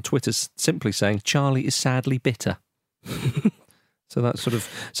that on Twitter simply saying Charlie is sadly bitter. So that sort of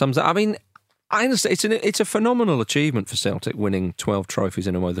sums up. I mean, I understand it's a phenomenal achievement for Celtic winning 12 trophies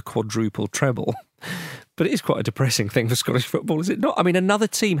in a row, the quadruple treble. But it is quite a depressing thing for Scottish football, is it not? I mean, another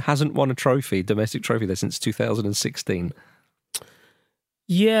team hasn't won a domestic trophy there since 2016.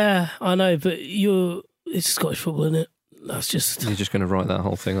 Yeah, I know, but it's Scottish football, isn't it? That's just... You're just going to write that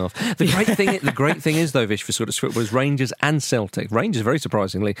whole thing off. The great thing is, though, Vish, for Scottish football is Rangers and Celtic. Rangers, very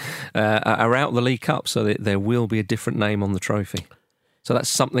surprisingly, are out the League Cup, so there will be a different name on the trophy. So that's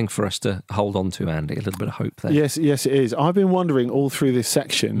something for us to hold on to, Andy. A little bit of hope there. Yes, it is. I've been wondering all through this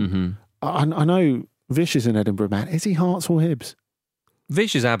section. Mm-hmm. I know Vish is an Edinburgh man. Is he Hearts or Hibs?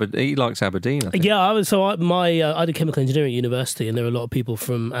 Vish is he likes Aberdeen, I think. Yeah, I did chemical engineering at university, and there were a lot of people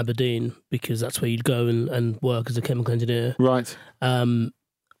from Aberdeen because that's where you'd go and work as a chemical engineer. Right.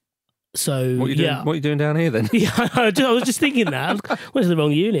 So what are you doing down here then? Yeah, I was just thinking that. I went to the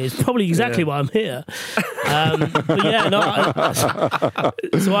wrong uni. It's probably exactly why I'm here. But yeah,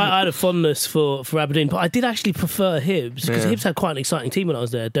 so I had a fondness for Aberdeen, but I did actually prefer Hibs because Hibs had quite an exciting team when I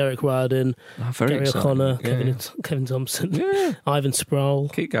was there. Derek Riordan, Gary O'Connor, Kevin Thompson, Ivan Sproul.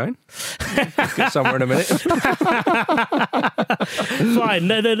 Keep going. Let's get somewhere in a minute. Fine.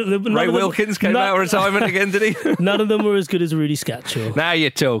 Ray Wilkins came out of retirement again, did he? None of them were as good as Rudy Scatchell. Now you're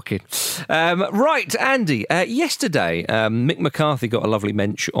talking. Right, Andy. Yesterday, Mick McCarthy got a lovely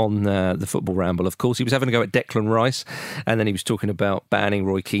mensch on the Football Ramble. Of course, he was having a go at Declan Rice, and then he was talking about banning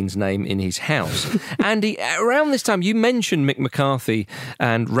Roy Keane's name in his house. Andy, around this time, you mentioned Mick McCarthy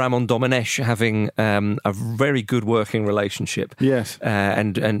and Ramon Domenech having a very good working relationship. Yes,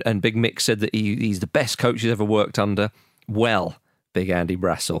 and Big Mick said that he's the best coach he's ever worked under. Well, Big Andy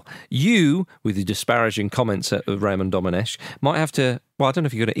Brassel, you, with your disparaging comments at Raymond Domenech, might have to... Well, I don't know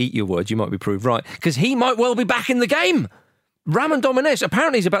if you're going to eat your words. You might be proved right, because he might well be back in the game. Raymond Domenech,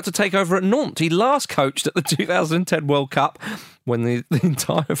 apparently he's about to take over at Nantes. He last coached at the 2010 World Cup when the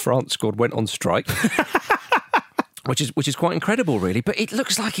entire France squad went on strike. Which is quite incredible, really. But it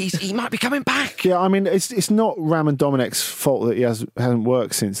looks like he might be coming back. Yeah, I mean, it's not Ramon Domenech's fault that he hasn't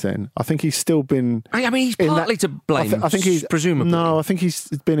worked since then. I think he's still been... I mean, he's partly to blame, I think he's presumably. No, I think he's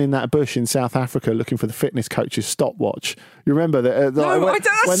been in that bush in South Africa looking for the fitness coach's stopwatch. You remember that?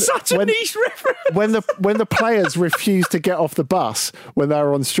 That's such a niche reference. When the players refused to get off the bus when they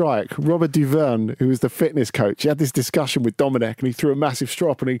were on strike, Robert Duverne, who was the fitness coach, he had this discussion with Domenech, and he threw a massive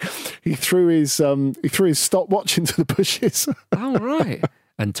strop, and he threw his stopwatch into the bushes. Oh, right.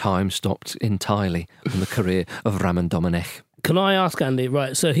 And time stopped entirely on the career of Ramon Domenech. Can I ask Andy,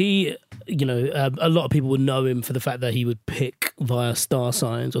 right, so he, a lot of people would know him for the fact that he would pick via star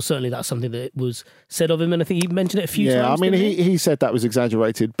signs, or certainly that's something that was said of him, and I think he mentioned it a few times. Yeah, I mean, he said that was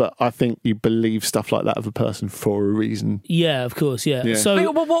exaggerated, but I think you believe stuff like that of a person for a reason. Yeah, of course, yeah.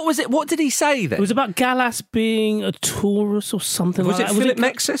 So, what was it? What did he say then? It was about Gallas being a Taurus or something like that. Was it Philip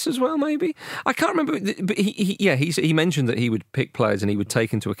Mexes as well, maybe? I can't remember, but he mentioned that he would pick players and he would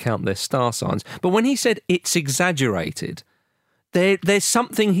take into account their star signs, but when he said it's exaggerated... There's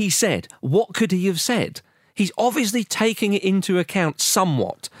something he said. What could he have said? He's obviously taking it into account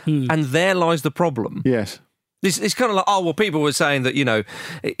somewhat, and there lies the problem. Yes. It's kind of like, oh, well, people were saying that,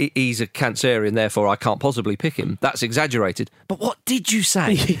 he's a Cancerian, therefore I can't possibly pick him. That's exaggerated. But what did you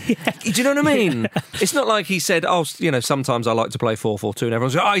say? Do you know what I mean? Yeah. It's not like he said, oh, sometimes I like to play 4-4-2, and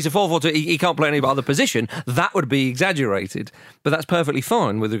everyone's like, oh, he's a 4-4-2, he can't play any other position. That would be exaggerated. But that's perfectly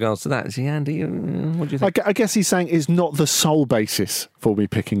fine with regards to that. See, Andy, what do you think? I guess he's saying it's not the sole basis for me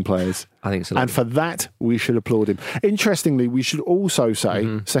picking players. I think so. And for that, we should applaud him. Interestingly, we should also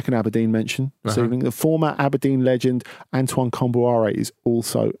say, second Aberdeen mention this evening, the former Aberdeen legend Antoine Kombouaré is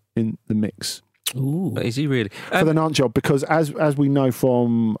also in the mix. Ooh. Is he really? For the Nantes job, because as we know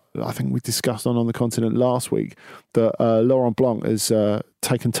from, I think we discussed on the Continent last week, that Laurent Blanc has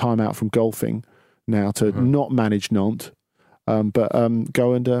taken time out from golfing now to not manage Nantes, but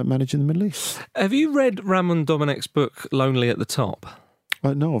go and manage in the Middle East. Have you read Ramon Domenech's book, Lonely at the Top?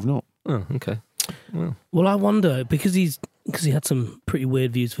 No, I've not. Oh, okay. Well, I wonder, because he had some pretty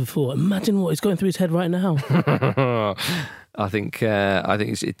weird views before. Imagine what is going through his head right now. I think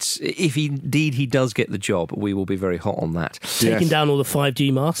it's if indeed he does get the job, we will be very hot on that. Taking down all the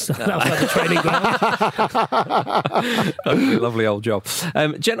 5G masts outside the training ground. Lovely old job,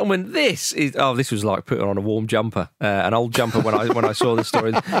 gentlemen. This was like putting on a warm jumper, an old jumper when I saw this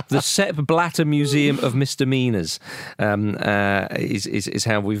story. The Sepp Blatter Museum of Misdemeanors is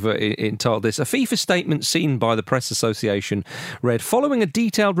how we've entitled this. A FIFA statement seen by the Press Association read: following a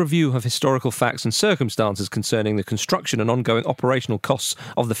detailed review of historical facts and circumstances concerning the construction and ongoing operational costs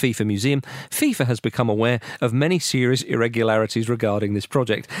of the FIFA Museum, FIFA has become aware of many serious irregularities regarding this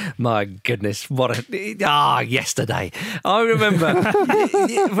project. My goodness, yesterday. I remember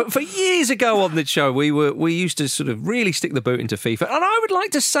for years ago on this show, we used to sort of really stick the boot into FIFA. And I would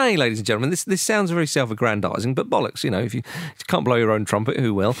like to say, ladies and gentlemen, this sounds very self-aggrandising, but bollocks, if you can't blow your own trumpet,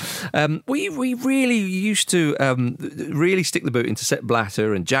 who will? We really used to really stick the boot into Sepp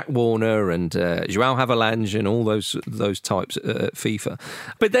Blatter and Jack Warner and João Havelange and all those types at FIFA.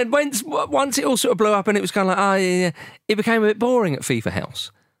 But then once it all sort of blew up and it was kind of like, it became a bit boring at FIFA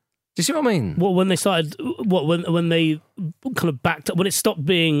House. Do you see what I mean? Well, when they started, when they kind of backed up, when it stopped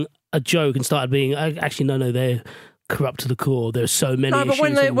being a joke and started being, actually, no, they're corrupt to the core. There's so many. No, but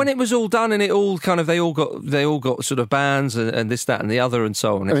when it was all done and it all kind of they all got sort of bans and this, that, and the other, and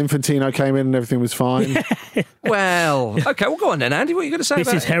so on. And Infantino came in and everything was fine. Well, okay, well, go on then, Andy. What are you going to say?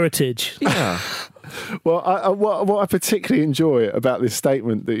 This is heritage. Yeah. Well, what I particularly enjoy about this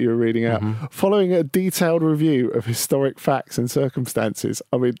statement that you're reading out, following a detailed review of historic facts and circumstances,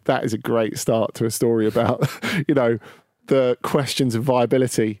 I mean, that is a great start to a story about, the questions of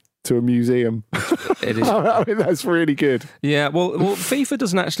viability to a museum. It is. I mean, that's really good. Yeah, well, FIFA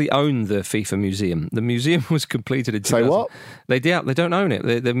doesn't actually own the FIFA Museum. The museum was completed in... Say what? They don't own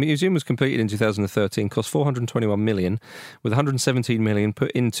it. The museum was completed in 2013, cost 421 million, with 117 million put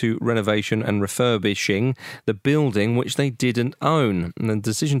into renovation and refurbishing the building, which they didn't own. And the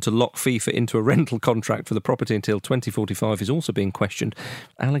decision to lock FIFA into a rental contract for the property until 2045 is also being questioned.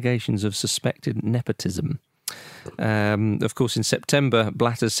 Allegations of suspected nepotism. Of course, in September,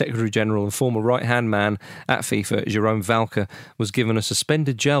 Blatter's Secretary-General and former right-hand man at FIFA, Jerome Valcke, was given a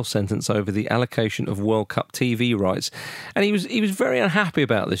suspended jail sentence over the allocation of World Cup TV rights. And he was very unhappy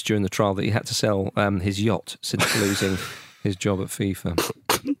about this during the trial, that he had to sell his yacht since losing his job at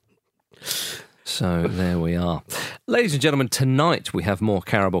FIFA. So there we are. Ladies and gentlemen, tonight we have more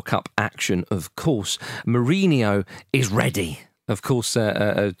Carabao Cup action, of course. Mourinho is ready. Of course,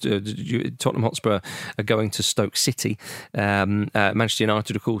 Tottenham Hotspur are going to Stoke City. Manchester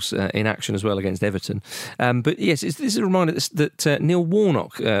United, of course, in action as well against Everton. But yes, this is a reminder that Neil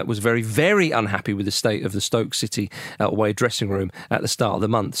Warnock was very, very unhappy with the state of the Stoke City away dressing room at the start of the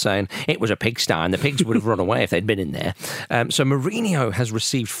month, saying it was a pigsty and the pigs would have run away if they'd been in there. So Mourinho has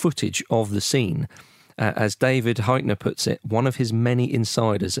received footage of the scene. As David Heitner puts it, one of his many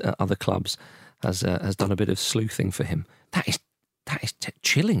insiders at other clubs has done a bit of sleuthing for him. That is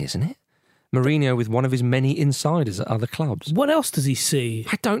chilling, isn't it? Mourinho with one of his many insiders at other clubs. What else does he see?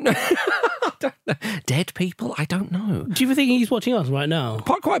 I don't know. Dead people? I don't know. Do you think he's watching us right now?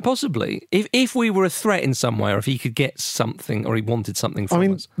 Quite possibly. If we were a threat in some way, or if he could get something, or he wanted something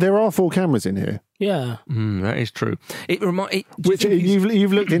from us. There are 4 cameras in here. Yeah. That is true.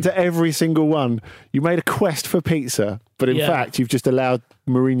 You've looked into every single one. You made a quest for pizza, but in fact, you've just allowed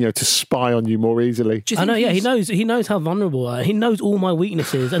Mourinho to spy on you more easily. I know, yeah. He knows how vulnerable I am. He knows all my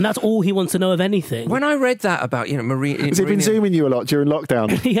weaknesses, and that's all he wants to know of anything. When I read that about, Mourinho... Has he been zooming you a lot during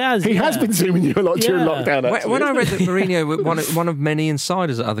lockdown? He has. He has been zooming you a lot during lockdown, actually. When I read that Mourinho, one of many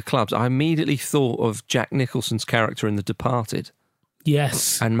insiders at other clubs, I immediately thought of Jack Nicholson's character in The Departed.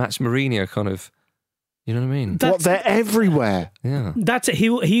 Yes. And Max Mourinho kind of... You know what I mean? They're everywhere. Yeah. That's it.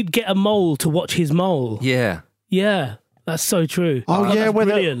 He'd get a mole to watch his mole. Yeah. Yeah, that's so true. Oh, yeah, that's where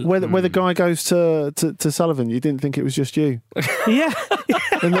brilliant. the guy goes to Sullivan. You didn't think it was just you Yeah.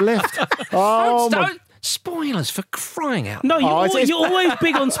 in the lift. Oh, my. Spoilers for crying out. No, you're, Oh, you're always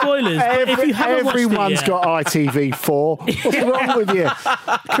big on spoilers. But if you haven't Everyone's watched it yet, got ITV4. What's wrong with you?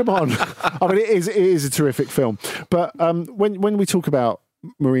 Come on. I mean, it is a terrific film. But when we talk about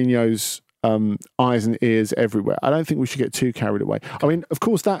Mourinho's eyes and ears everywhere, I don't think we should get too carried away. I mean, of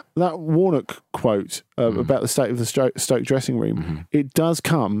course, that Warnock quote about the state of the Stoke dressing room, it does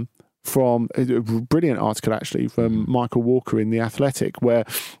come from a brilliant article, actually, from Michael Walker in The Athletic, where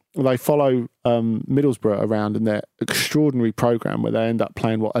they follow Middlesbrough around in their extraordinary programme where they end up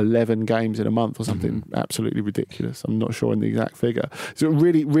playing, 11 games in a month or something absolutely ridiculous. I'm not sure in the exact figure. So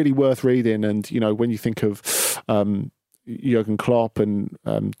really, really worth reading. And, when you think of Jurgen Klopp and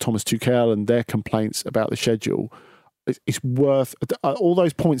Thomas Tuchel and their complaints about the schedule, it's worth, all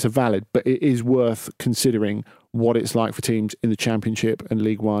those points are valid, but it is worth considering what it's like for teams in the Championship and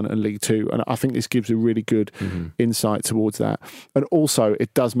League One and League Two. And I think this gives a really good insight towards that. And also,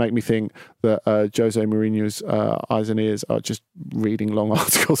 it does make me think that Jose Mourinho's eyes and ears are just reading long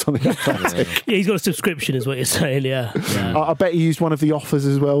articles on The Athletic. Yeah, he's got a subscription, is what you're saying, yeah. I bet he used one of the offers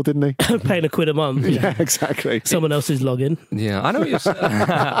as well, didn't he? Paying £1 a month. Yeah, exactly. Someone else's login. Yeah, I know what you're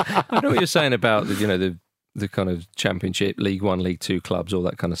I know what you're saying about the kind of Championship, League One, League Two clubs, all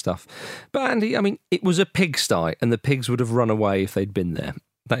that kind of stuff. But Andy, I mean, it was a pigsty, and the pigs would have run away if they'd been there.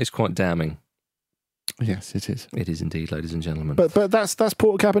 That is quite damning. Yes, it is. It is indeed, ladies and gentlemen. But that's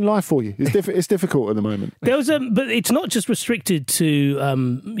Portakabin life for you. It's difficult at the moment. There was but it's not just restricted to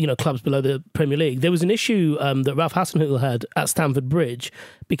clubs below the Premier League. There was an issue that Ralph Hasenhüttl had at Stamford Bridge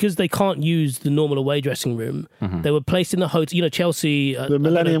because they can't use the normal away dressing room. They were placed in the hotel. Chelsea, the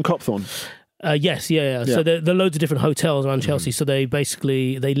Millennium Copthorne. Yes, yeah. So there are loads of different hotels around Chelsea. So they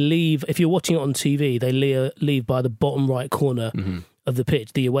leave. If you're watching it on TV, they leave by the bottom right corner of the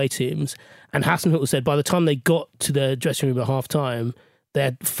pitch, the away teams. And Hasenhüttl said by the time they got to their dressing room at half time, they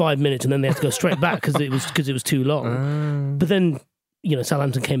had 5 minutes and then they had to go straight back because it was too long. But then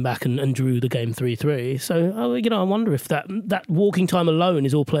Southampton came back and drew the game 3-3. So I wonder if that walking time alone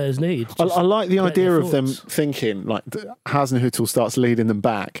is all players need. I like the idea of them thinking like Hasenhüttl starts leading them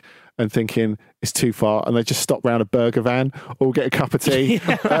back and thinking it's too far, and they just stop round a burger van or get a cup of tea.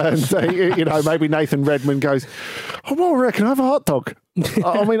 And maybe Nathan Redmond goes, I reckon I have a hot dog.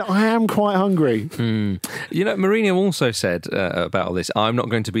 I mean, I am quite hungry. Mourinho also said about all this, I'm not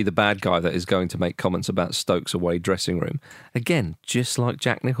going to be the bad guy that is going to make comments about Stoke's away dressing room. Again, just like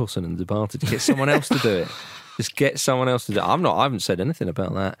Jack Nicholson and Departed, get someone else to do it. Just get someone else to do it. I haven't said anything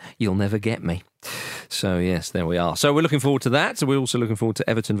about that. You'll never get me. So, yes, there we are. So we're looking forward to that. So we're also looking forward to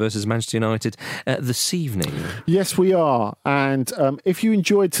Everton versus Manchester United this evening. Yes, we are. And if you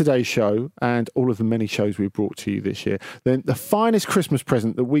enjoyed today's show and all of the many shows we've brought to you this year, then the finest Christmas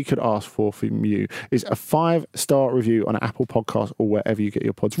present that we could ask for from you is a 5-star review on Apple Podcasts or wherever you get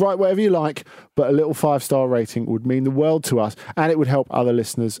your pods. Right, whatever you like, but a little 5-star rating would mean the world to us, and it would help other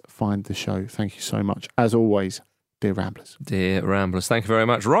listeners find the show. Thank you so much. As always, Dear Ramblers. Dear Ramblers, thank you very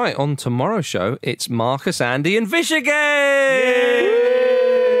much. Right, on tomorrow's show, it's Marcus, Andy and Vish again!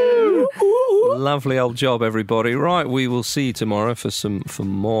 Lovely old job, everybody. Right, we will see you tomorrow for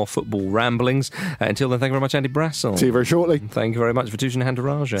more football ramblings. Until then, thank you very much, Andy Brassel. See you very shortly. Thank you very much, Vithushan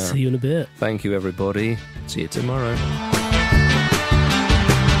Handaraja. See you in a bit. Thank you, everybody. See you tomorrow.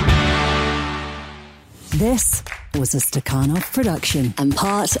 This was a Stakhanov production and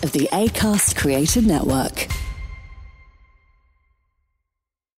part of the Acast Creative Network.